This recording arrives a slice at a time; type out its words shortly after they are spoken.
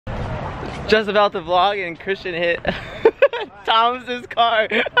Just about to vlog and Christian hit Thomas's car.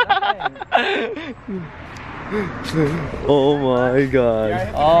 Oh my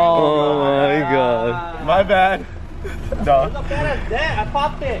god. Oh my god. My bad. No. I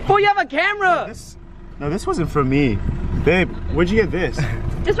popped it. Oh, you have a camera. This wasn't from me. Babe, where'd you get this?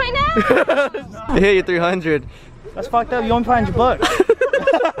 Just right now? Hey, you 300. That's fucked up. You only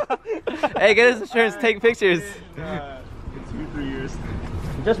 $500. Hey, get his insurance, take pictures. It's 2-3 years.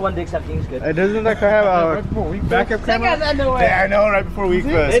 Just one dick something is good. Doesn't that car have a backup camera? Yeah, I know, right before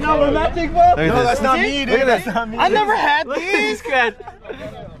wekfest. Hey, no, romantic, bro. No, that's not me, dude. That's not me. I never had Look at these. this scratch.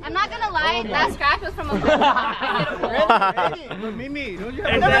 I'm not gonna lie, that scratch was from a Mimi,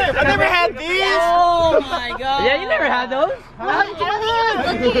 I never had these. Oh my god. Yeah, you never had those. I don't think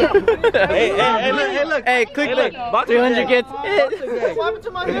it was looking. Hey, look. Hey, click look. 300 gets it. What happened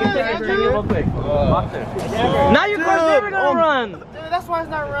to my hand? Now your car's never gonna run. Dude, that's why it's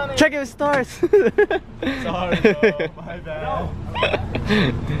not running. Check if it starts. Sorry, bro. My bad.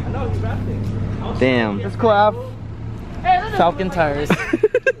 Damn. It's cool, Alf. Falcon tires.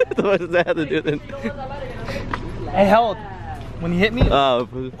 What does that have to do then? It held. When you hit me, Oh.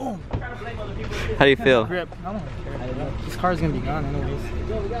 How do you feel? grip. I don't care. This car's gonna be gone anyways.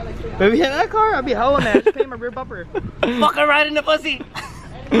 But if we hit that car, I'll be hella mad. Just pay my rear bumper. Fucking right in the pussy.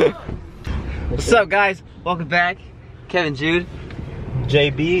 What's up, guys? Welcome back. Kevin Jude.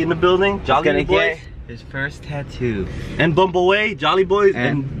 JB in the building. Jolly Gonna Boys. get his first tattoo. And Bumbleway. Jolly Boys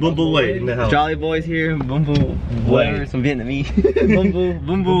and Bumbleway in the house. Jolly Boys here. Bumbu. Whatever. Some Vietnamese.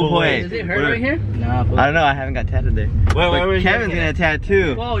 Bumbu Hoi. Does it hurt right here? Nah. I don't know. I haven't got tatted there. Wait. Kevin's gonna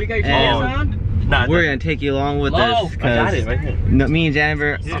tattoo. Whoa, you got your And on? Nah, we're gonna take you along with us. I got it right here. Me and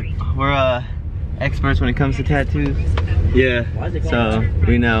Janiver, we're experts when it comes to tattoos. Yeah. So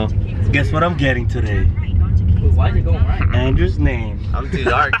we know. Guess what I'm getting today? Why is it going right? Andrew's name. I'm too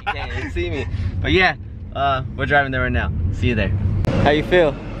dark. You can't even see me. But yeah, we're driving there right now. See you there. How you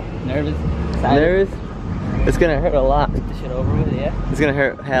feel? Nervous. Nervous? It's gonna hurt a lot. Get the shit over with, yeah. It's gonna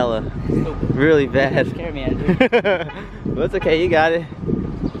hurt hella. Really bad. Scare me, Andrew. But it's okay, you got it.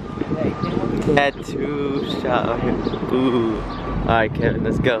 Tattoo shop. Ooh. Alright, Kevin,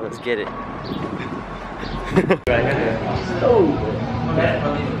 let's go. Let's get it.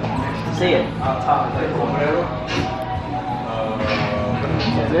 See it.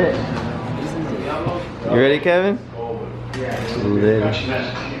 That's it. You ready, Kevin? Lit.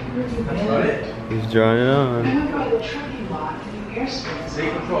 He's drawing it on.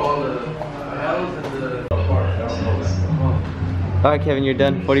 Alright, Kevin, you're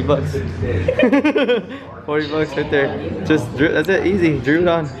done. 40 bucks. 40 bucks right there. Just, that's it, easy. Drew it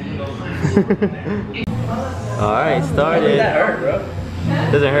on. Alright, started. That hurt, bro.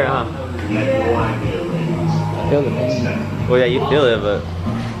 Doesn't hurt, huh? I feel the pain. Well, yeah, you feel it, but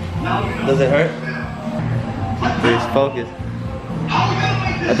does it hurt? Just focus.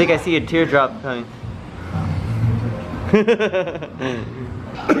 I think I see a teardrop coming.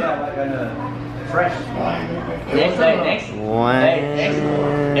 Fresh. Next. One.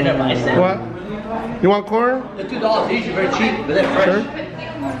 In a bicep. What? You want corn? The $2 each are very cheap, but they're fresh.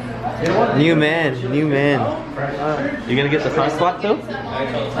 New man. You gonna get the front squat too?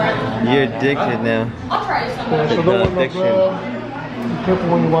 You're addicted now. I'll try some. So don't want no blood. Be careful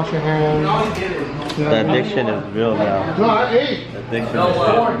when you wash your hands. The addiction is real now. No, I ate. Addiction No is real.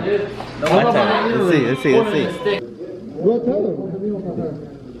 more, dude. Let's see. Go tell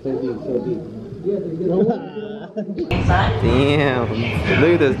Damn.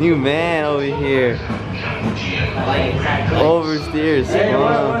 Look at this new man over here. Oversteers.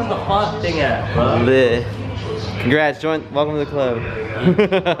 Where's the fun thing at, bro? Lit. Congrats, welcome to the club. He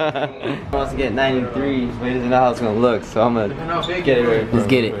wants to get 93, but he doesn't know how it's gonna look, so I'm gonna get it ready. Let's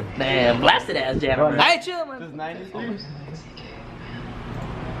get it. Man, blasted ass jammer. Hey, chill, man. 93?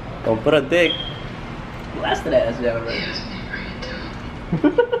 Don't put a dick. Blasted ass jammer.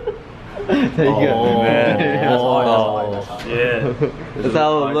 There you go. Man. That's hard. Yeah. That's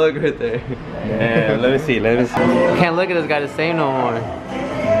how it'll look right there. Yeah. Let me see. Can't look at this guy the same no more.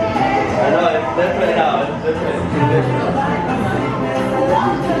 I know. It's different now.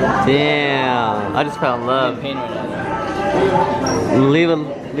 Damn. I just found love. Pain right now.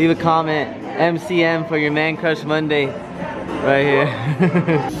 Leave a comment. MCM for your Man Crush Monday. Right here.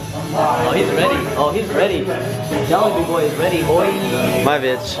 Oh, he's ready. Oh, he's ready. Jolly boy is ready, boy. My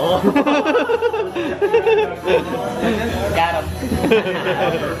bitch. Oh. Got him.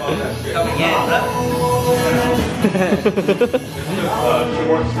 Come again.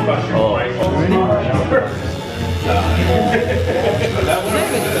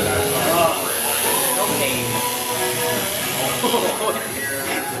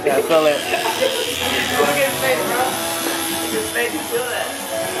 Yeah, I feel it. Look at his face, bro. Look at his face. Feel that.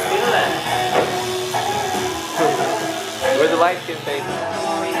 Feel that. Where's the light skin face?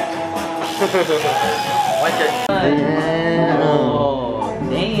 Watch it. Damn. Oh,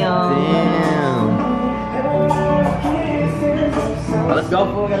 damn. Let's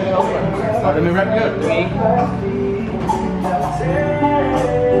go. Let me wrap you up.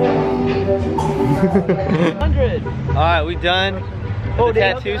 Alright, we done. The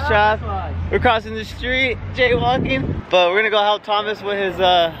tattoo shop. We're crossing the street, jaywalking. But we're gonna go help Thomas with his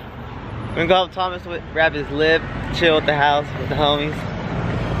wrap his lip, chill at the house with the homies.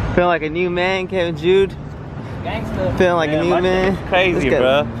 Feeling like a new man, Kevin Jude. Gangster. Feeling like a new man. Crazy,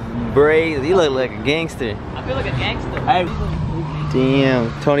 bro. Braids. You look like a gangster. I feel like a gangster. Hey.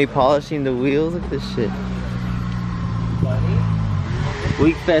 Damn, Tony polishing the wheels. Look at this shit.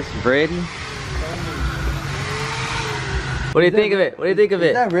 Wekfest Brady. What do you think of it? What do you think of it?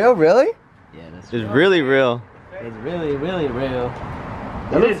 Is that real, really? Yeah, that's It's really real. It's really, really real.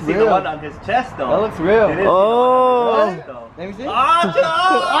 You didn't see the one on his chest, though. That looks real. You didn't see Oh. the one on his chest, though. Let me see.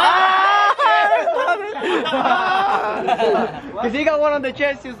 Cause he got one on the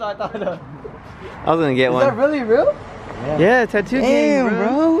chest too, so I thought. I was gonna get Is one. that really real? Yeah, tattoo game,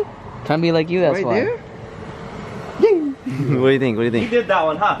 bro. Trying to be like you, that's Right why. there? What do you think? What do you He think? did that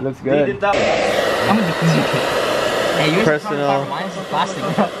one, huh? Looks He good. did that one. I'm a Hey, yours Personal. Mine's plastic,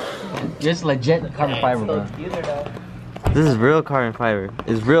 bro. Yours legit carbon fiber, bro. This is real carbon fiber.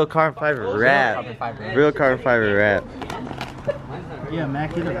 It's real carbon fiber wrap. Real carbon fiber wrap. Yeah,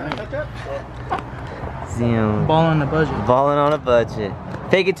 Mac, you're right. Damn. Balling on the budget. Balling on a budget.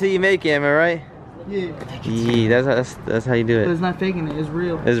 Fake it till you make it, am I right? Yeah. Yeah, that's how you do But it. it's not faking it, it's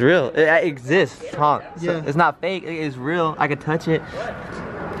real. It's real. It exists, huh? So Yeah. it's not fake. It's real. I can touch it.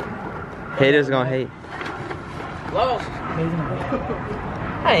 Haters gonna hate.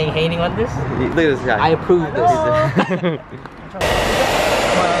 I ain't hating on this. Look at this guy. I approve this. He's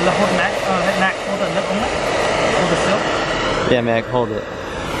Hold Mac, let Mac hold the lip on it. Hold the silk. yeah, Mac, hold it.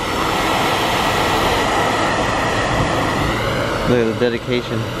 Look at the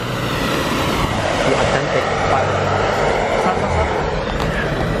dedication. The authentic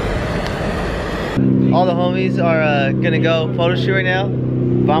All the homies are gonna go photo shoot right now.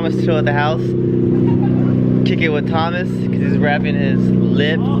 Vamos chill at the house. Kick it with Thomas because he's wrapping his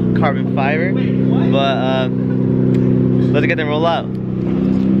lip carbon fiber. But let's get them roll out.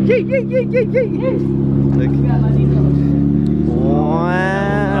 Yay, yay, yay, yay, yay. Look.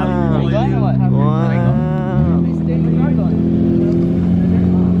 Wow. Wow.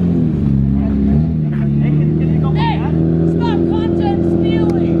 Stop content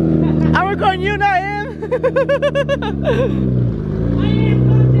stealing! I'm recording you, not him.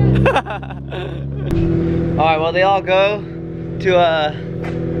 Alright, well they all go to a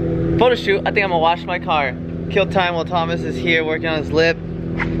photo shoot. I think I'm gonna wash my car. Kill time while Thomas is here working on his lip.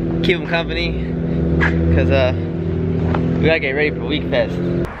 Keep him company. Cause we gotta get ready for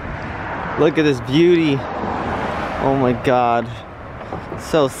Wekfest. Look at this beauty. Oh my god.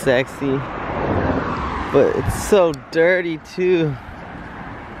 So sexy. But it's so dirty too.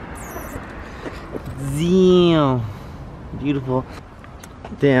 Damn. Beautiful.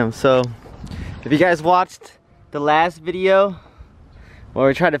 Damn, so if you guys watched the last video where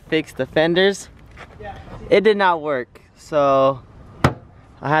we tried to fix the fenders, it did not work. So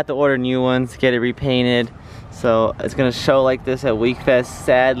I had to order new ones, get it repainted. So it's gonna show like this at Wekfest,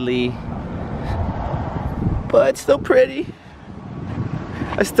 sadly. But it's still pretty.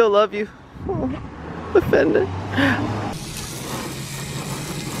 I still love you. Oh, the fender.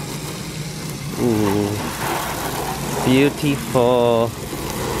 Ooh. Beautiful.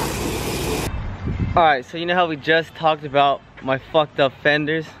 Alright, so you know how we just talked about my fucked up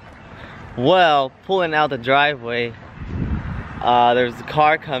fenders? Well, pulling out the driveway, there was a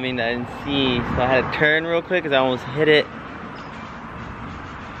car coming that I didn't see, so I had to turn real quick because I almost hit it.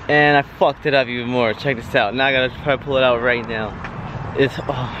 And I fucked it up even more. Check this out. Now I gotta try to pull it out right now. It's, oh my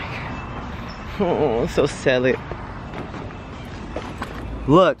god. Oh, so silly.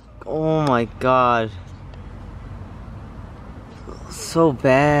 Look, oh my god. So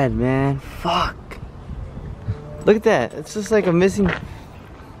bad, man. Fuck. Look at that. It's just like a missing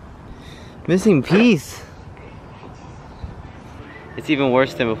piece. It's even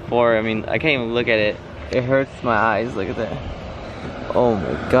worse than before. I mean, I can't even look at it. It hurts my eyes. Look at that. Oh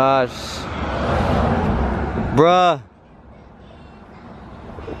my gosh. Bruh.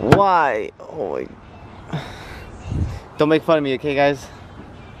 Why? Oh my. Don't make fun of me, okay, guys?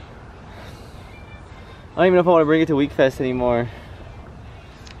 I don't even know if I want to bring it to Wekfest anymore.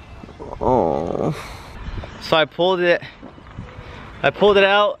 Oh. So I pulled it I pulled it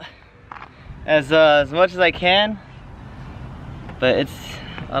out as much as I can, but it's,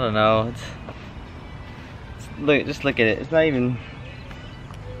 I don't know, it's look, just look at it. It's not even.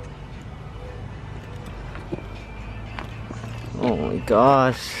 Oh my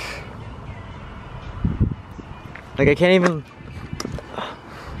gosh. Like I can't even,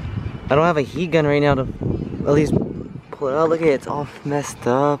 I don't have a heat gun right now to at least pull it out. Look at it, it's all messed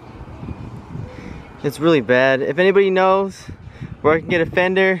up. It's really bad. If anybody knows where I can get a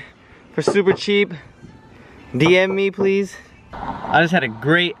fender for super cheap, DM me please. I just had a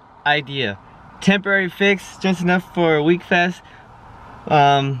great idea. Temporary fix, just enough for a wekfest.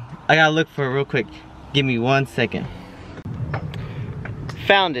 I gotta look for it real quick. Give me 1 second.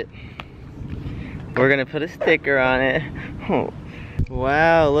 Found it. We're gonna put a sticker on it. Oh.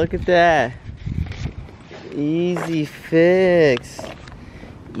 Wow, look at that. Easy fix.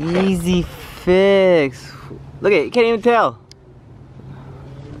 Easy fix. Look at it, you can't even tell.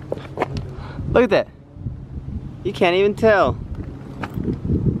 Look at that. You can't even tell.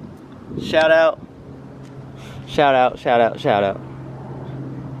 Shout out. Shout out, shout out, shout out.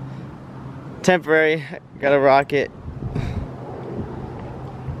 Temporary, gotta rock it.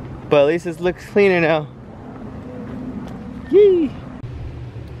 But at least this looks cleaner now. Yee!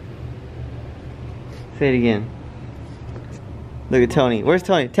 Say it again. Look at Tony. Where's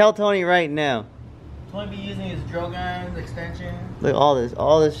Tony? Tell Tony right now. Tony be using his drill guns, extension. Look at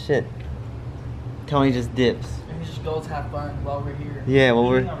all this shit. Tony just dips. And he just goes have fun while we're here. Yeah, while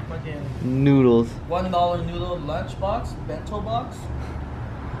we're noodles. $1 noodle lunch box, bento box.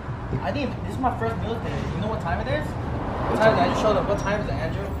 I think this is my first meal today. You know what time it is? What time is it? I just showed up. What time is it,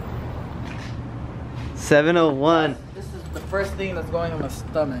 Andrew? 7:01. This is the first thing that's going in my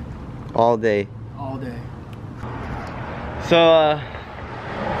stomach. All day. All day. So,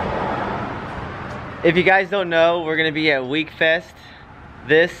 if you guys don't know, we're gonna be at wekfest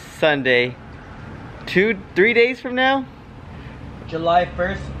this Sunday. 3 days from now? July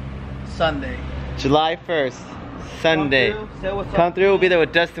 1st, Sunday. July 1st, Sunday. Come through, we'll be there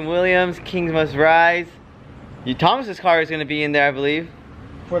with Dustin Williams, Kings Must Rise. Thomas's car is gonna be in there, I believe.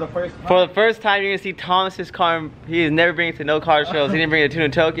 For the first time? For the first time, you're gonna see Thomas's car. He is never bringing it to no car shows. He didn't bring it to Tune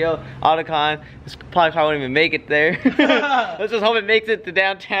in Tokyo, Autocon. This probably car won't even make it there. Let's just hope it makes it to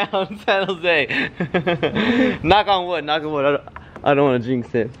downtown San Jose. Knock on wood, knock on wood. I don't want to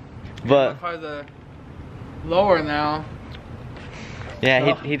jinx it. But my car's lower now.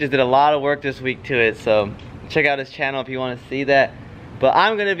 yeah, he just did a lot of work this week to it. So check out his channel if you want to see that. But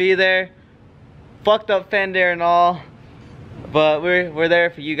I'm gonna be there. Fucked up fender and all. But we're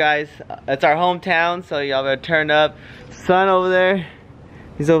there for you guys. It's our hometown, so y'all better turn up. Son over there,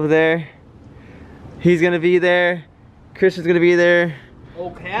 he's over there. He's gonna be there. Christian's gonna be there.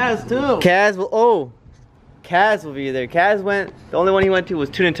 Oh, Kaz too. Kaz will be there. Kaz went. The only one he went to was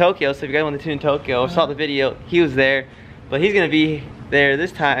Tune in Tokyo. So if you guys want to Tune in Tokyo or saw the video, he was there. But he's gonna be there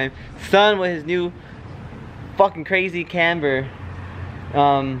this time. Son with his new fucking crazy camber.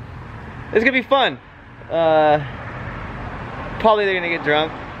 It's gonna be fun. Probably they're gonna get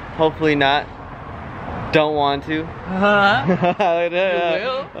drunk. Hopefully not. Don't want to. You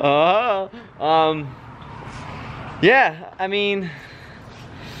will. Yeah, I mean,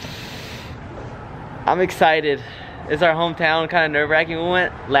 I'm excited. It's our hometown, kind of nerve-wracking. We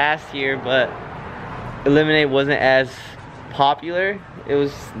went last year, but Eliminate wasn't as popular. It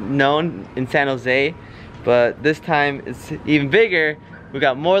was known in San Jose, but this time it's even bigger. We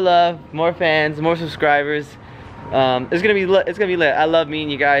got more love, more fans, more subscribers. It's gonna be lit. I love meeting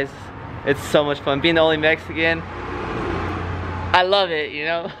you guys. It's so much fun being the only Mexican. I love it, you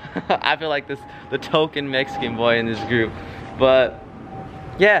know. I feel like the token Mexican boy in this group. But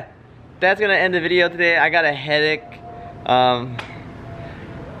yeah, that's gonna end the video today. I got a headache.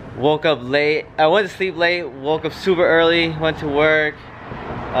 Woke up late. I went to sleep late. Woke up super early. Went to work.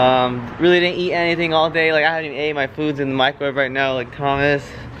 Really didn't eat anything all day. Like I haven't even ate my foods in the microwave right now, like Thomas.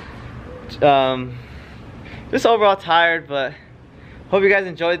 Just overall tired, but hope you guys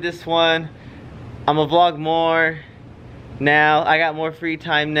enjoyed this one. I'm gonna vlog more now. I got more free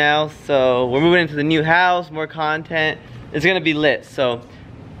time now, so we're moving into the new house, more content. It's gonna be lit. So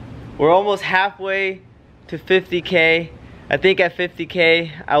we're almost halfway to 50K. I think at 50K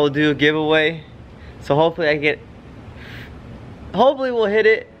I will do a giveaway. So hopefully we'll hit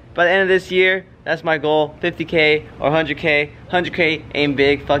it by the end of this year. That's my goal. 50K or 100K. 100K ain't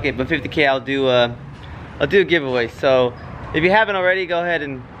big, fuck it, but 50K I'll do a giveaway. So if you haven't already, go ahead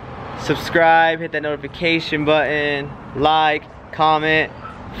and subscribe, hit that notification button, like, comment,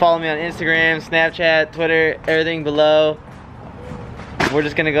 follow me on Instagram, Snapchat, Twitter, everything below. We're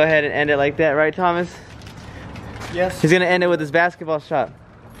just gonna go ahead and end it like that, right, Thomas? Yes. He's gonna end it with his basketball shot.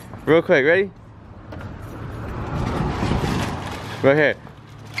 Real quick, ready? Right here.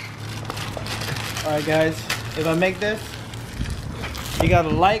 Alright guys, if I make this, you gotta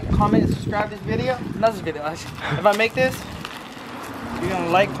like, comment, and subscribe this video. Not this video, actually. If I make this, you're gonna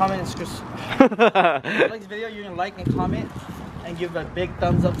like, comment, and subscribe. If you like this video, you're gonna like and comment and give a big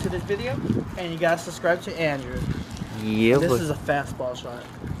thumbs up to this video. And you gotta subscribe to Andrew. Yeah. This is a fastball shot,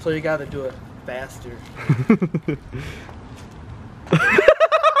 so you gotta do it faster.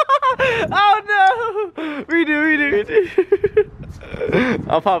 Oh no! Redo.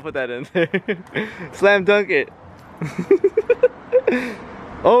 I'll probably put that in there. Slam dunk it.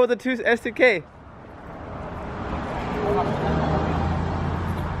 Oh, the S2K.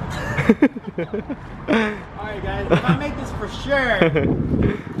 Alright guys, if I make this for sure,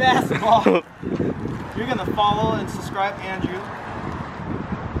 basketball, you're gonna follow and subscribe Andrew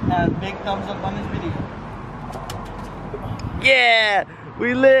and big thumbs up on this video. Yeah,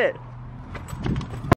 we lit.